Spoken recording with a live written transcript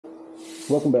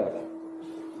Welcome back.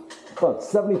 About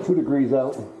 72 degrees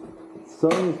out.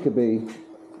 Sunny as could be.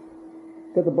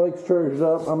 Got the bikes charged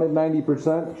up. I'm at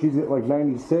 90%. She's at like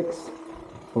 96.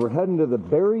 We're heading to the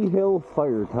Berry Hill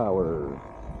Fire Tower.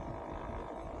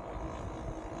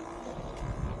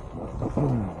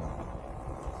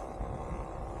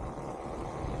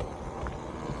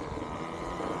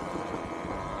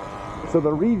 So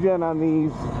the regen on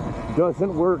these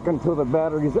doesn't work until the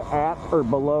battery's at or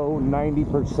below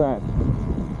 90%.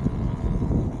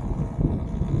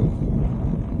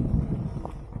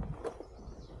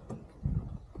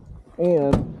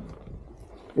 And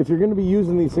if you're going to be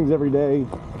using these things every day,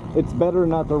 it's better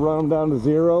not to run them down to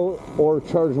 0 or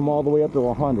charge them all the way up to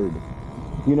 100.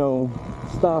 You know,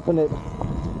 stopping at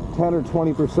 10 or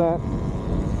 20%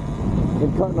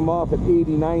 and cutting them off at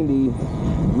 80, 90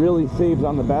 really saves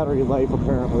on the battery life,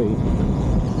 apparently,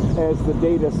 as the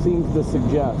data seems to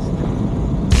suggest.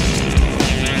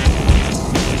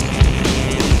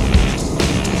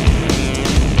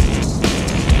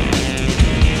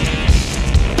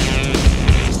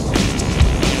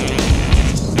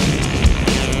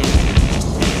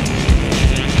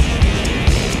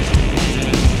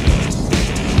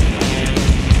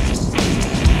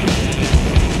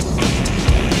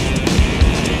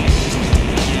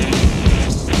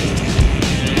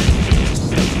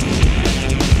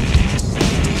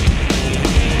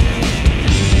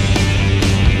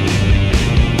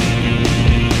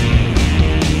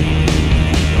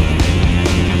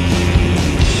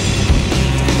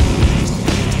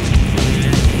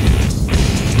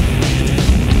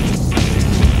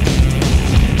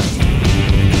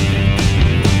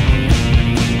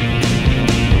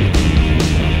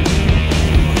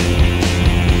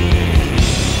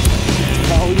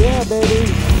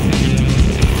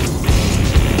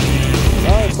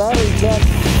 Battery check.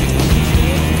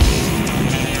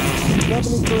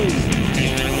 73.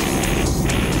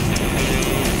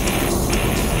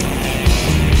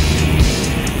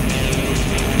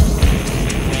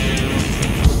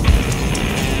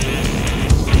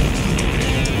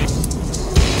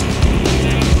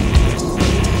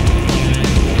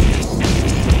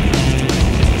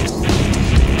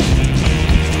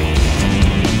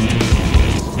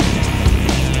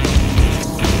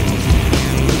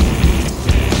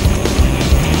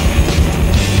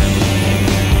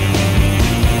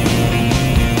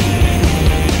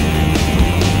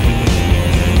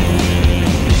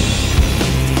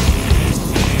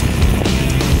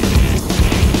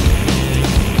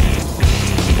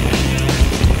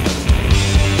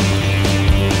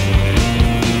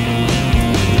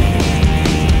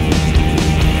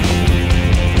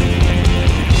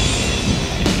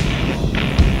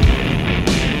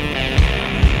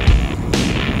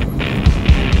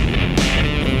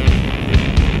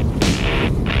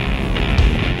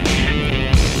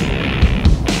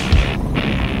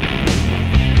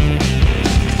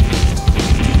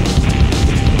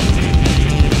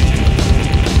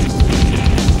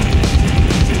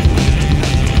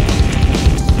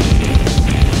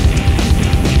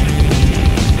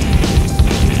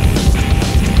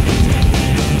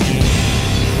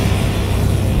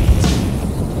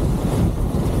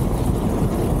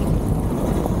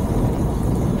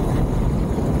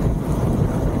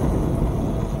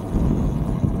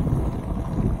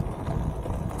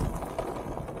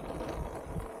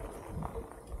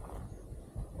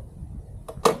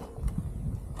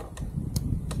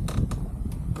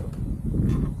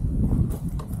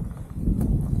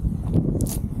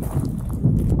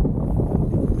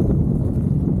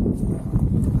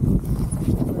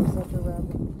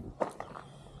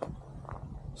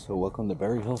 So welcome to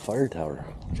Berry Hill Fire Tower.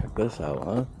 Check this out,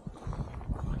 huh?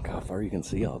 Look how far you can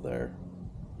see out there.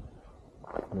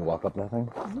 You walk up that thing?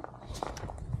 Mm-hmm.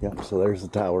 Yep, so there's the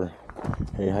tower.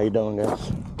 Hey, how you doing,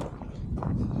 guys?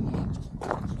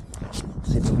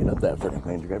 See if we can get up that freaking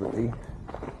thing. Did you grab your key? Did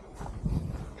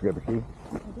you grab your key?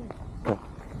 I did. Okay.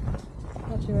 I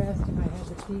thought you asked if I had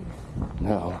the key.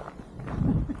 No.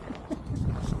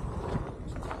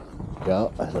 Yeah,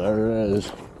 there it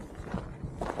is.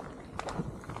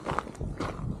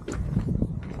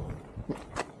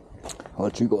 I'll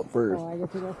let you go up first. Oh, I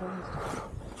get to go first.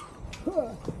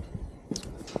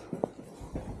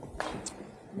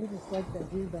 You just like that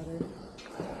view better.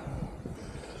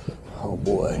 Oh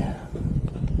boy.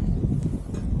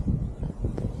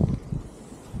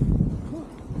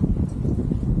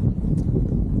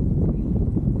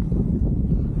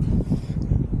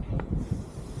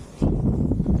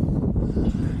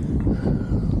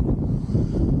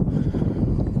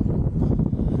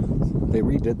 They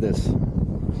redid this,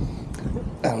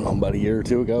 I don't know, about a year or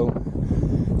two ago.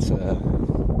 It's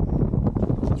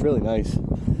It's really nice.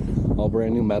 All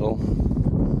brand new metal,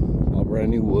 all brand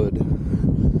new wood.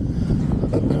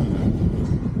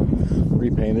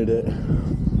 Repainted it.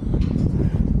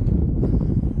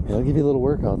 Yeah, I'll give you a little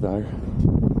workout there.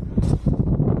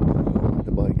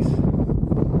 The bikes.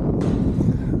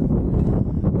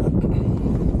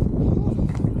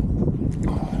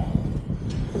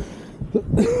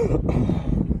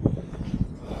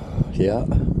 Yeah.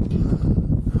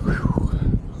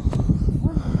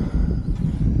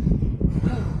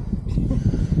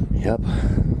 Yep.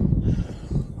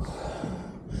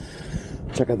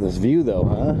 Check out this view though,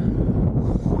 huh?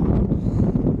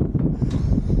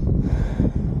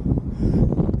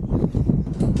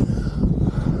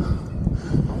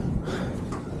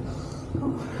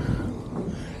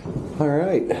 All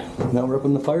right, now we're up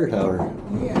in the fire tower.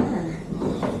 We are.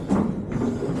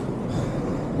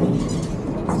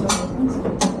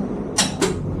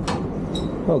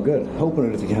 Oh, good.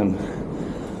 Open it if you can.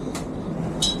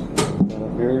 Down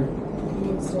up here.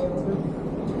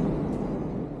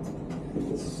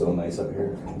 This is so nice up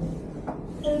here.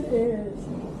 It is.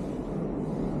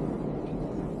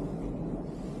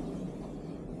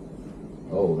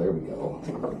 Oh, there we go.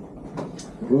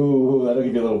 Ooh, that'll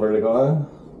give you a little vertigo,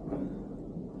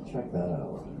 huh? Check that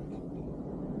out.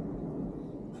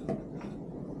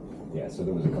 Yeah, so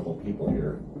there was a couple people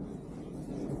here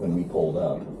when we pulled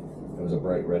up. There was a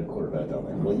bright red Corvette down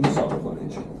there. Well, you saw the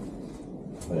footage.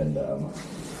 And I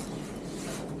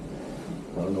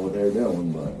don't know what they were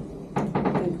doing, but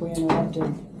I think we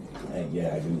interrupted. yeah,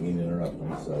 I didn't mean to interrupt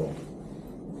them, so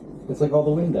it's like all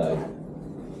the wind died. I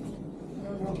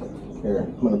don't know. Here,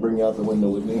 I'm gonna bring you out the window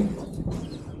with me.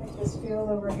 Like this field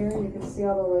over here, you can see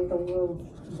all the like the little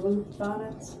blue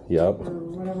bonnets Yep. or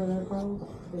whatever they're called.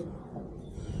 The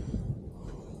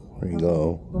There you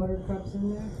go. buttercups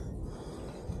in there.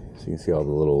 So you can see all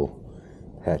the little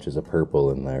patches of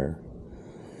purple in there.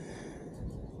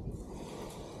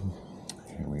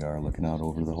 Here we are looking out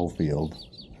over the whole field.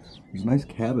 There's a nice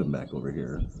cabin back over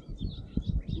here.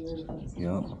 Beautiful.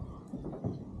 Yep.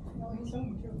 Oh, he's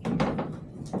home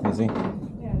too. Is he?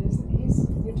 Yeah, he's.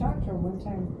 You talked to him one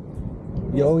time.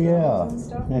 He does Oh yeah. drones and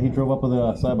stuff. Yeah, he drove up with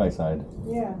a side by side.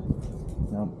 Yeah,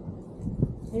 Yep.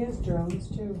 he has drones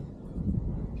too.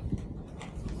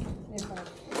 If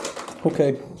I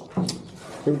Okay.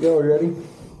 Here we go. Are you ready?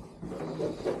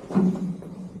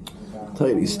 Tell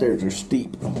you these stairs are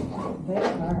steep. They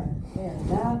are. They are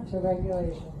not to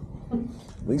regulation.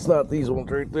 At least not these ones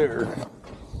right there.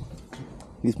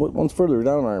 These ones further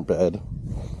down aren't bad.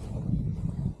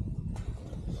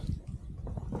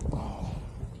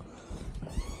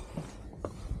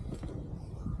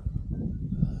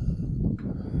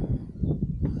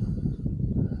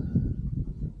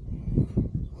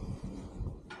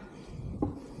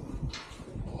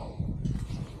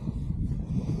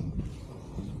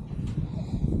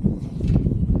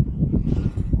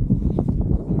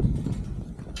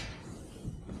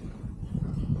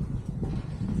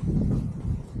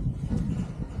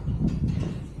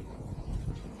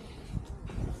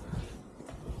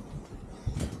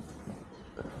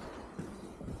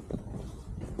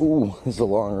 Ooh, this is a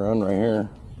long run right here.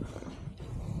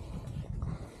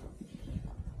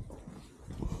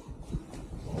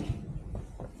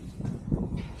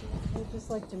 They just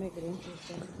like to make it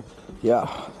interesting. Yeah,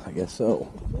 I guess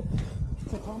so.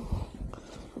 It's a pump.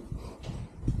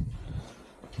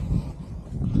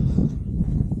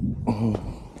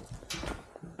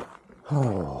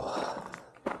 Oh.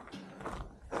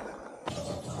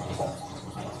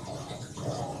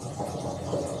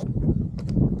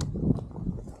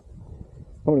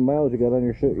 How many miles you got on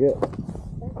your shit yet?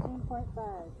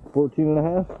 13.5. 14 and a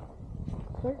half?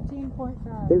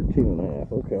 13.5. 13 and a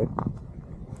half, okay.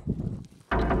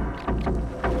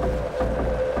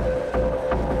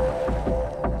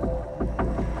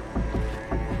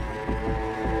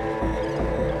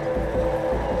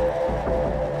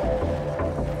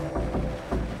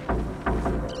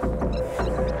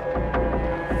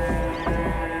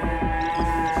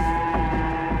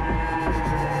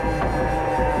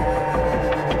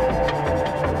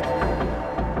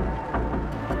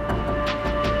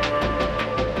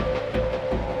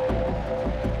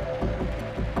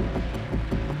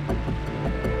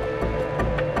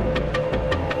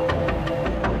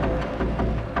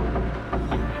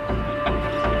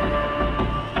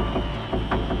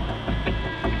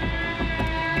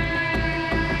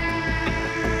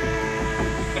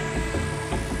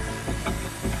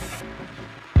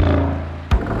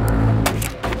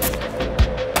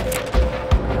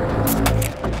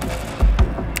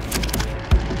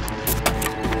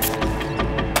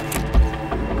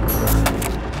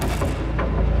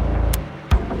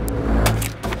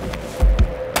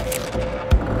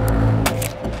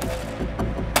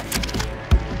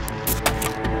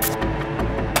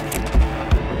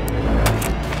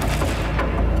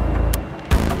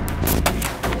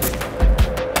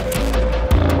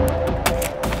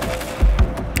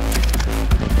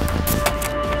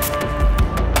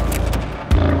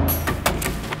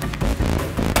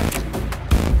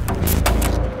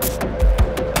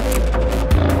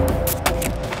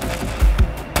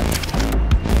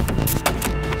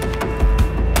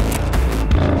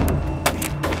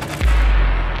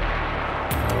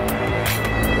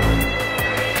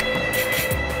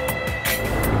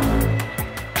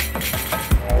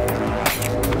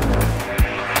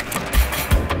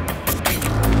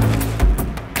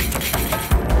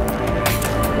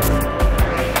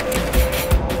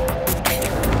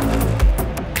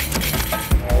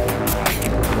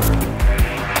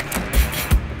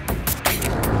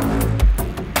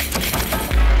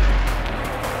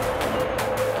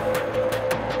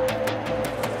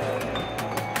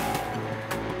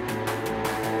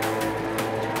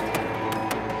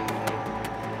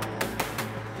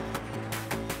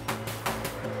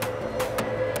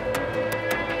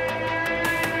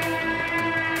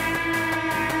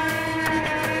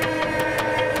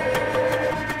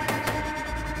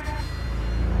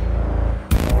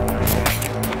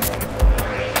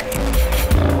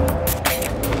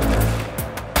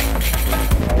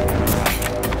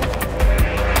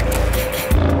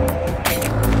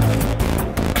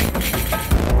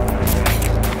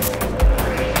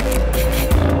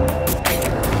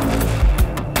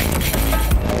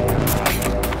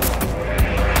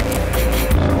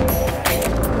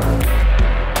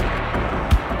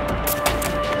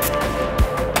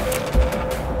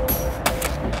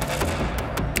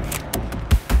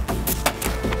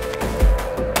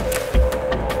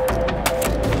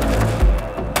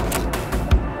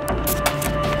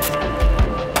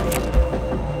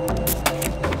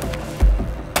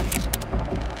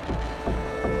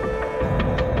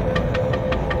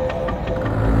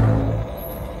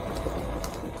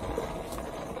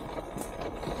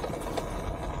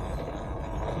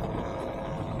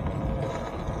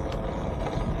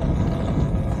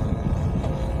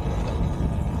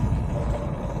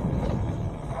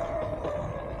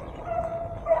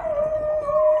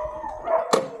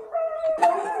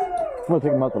 gonna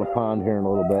take them out to the pond here in a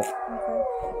little bit. Okay.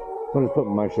 I'm just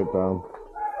putting my shit down.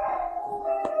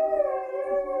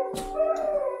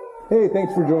 Hey,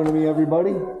 thanks for joining me,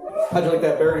 everybody. How'd you like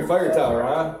that buried fire tower,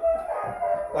 huh?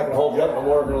 I can hold you up no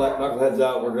more. We're gonna let knuckleheads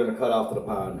out. We're gonna cut off to the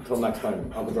pond. Until next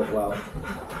time, Uncle Druncle out.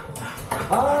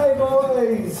 Hi,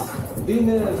 boys.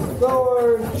 Venus,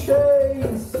 Thor,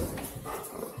 Chase.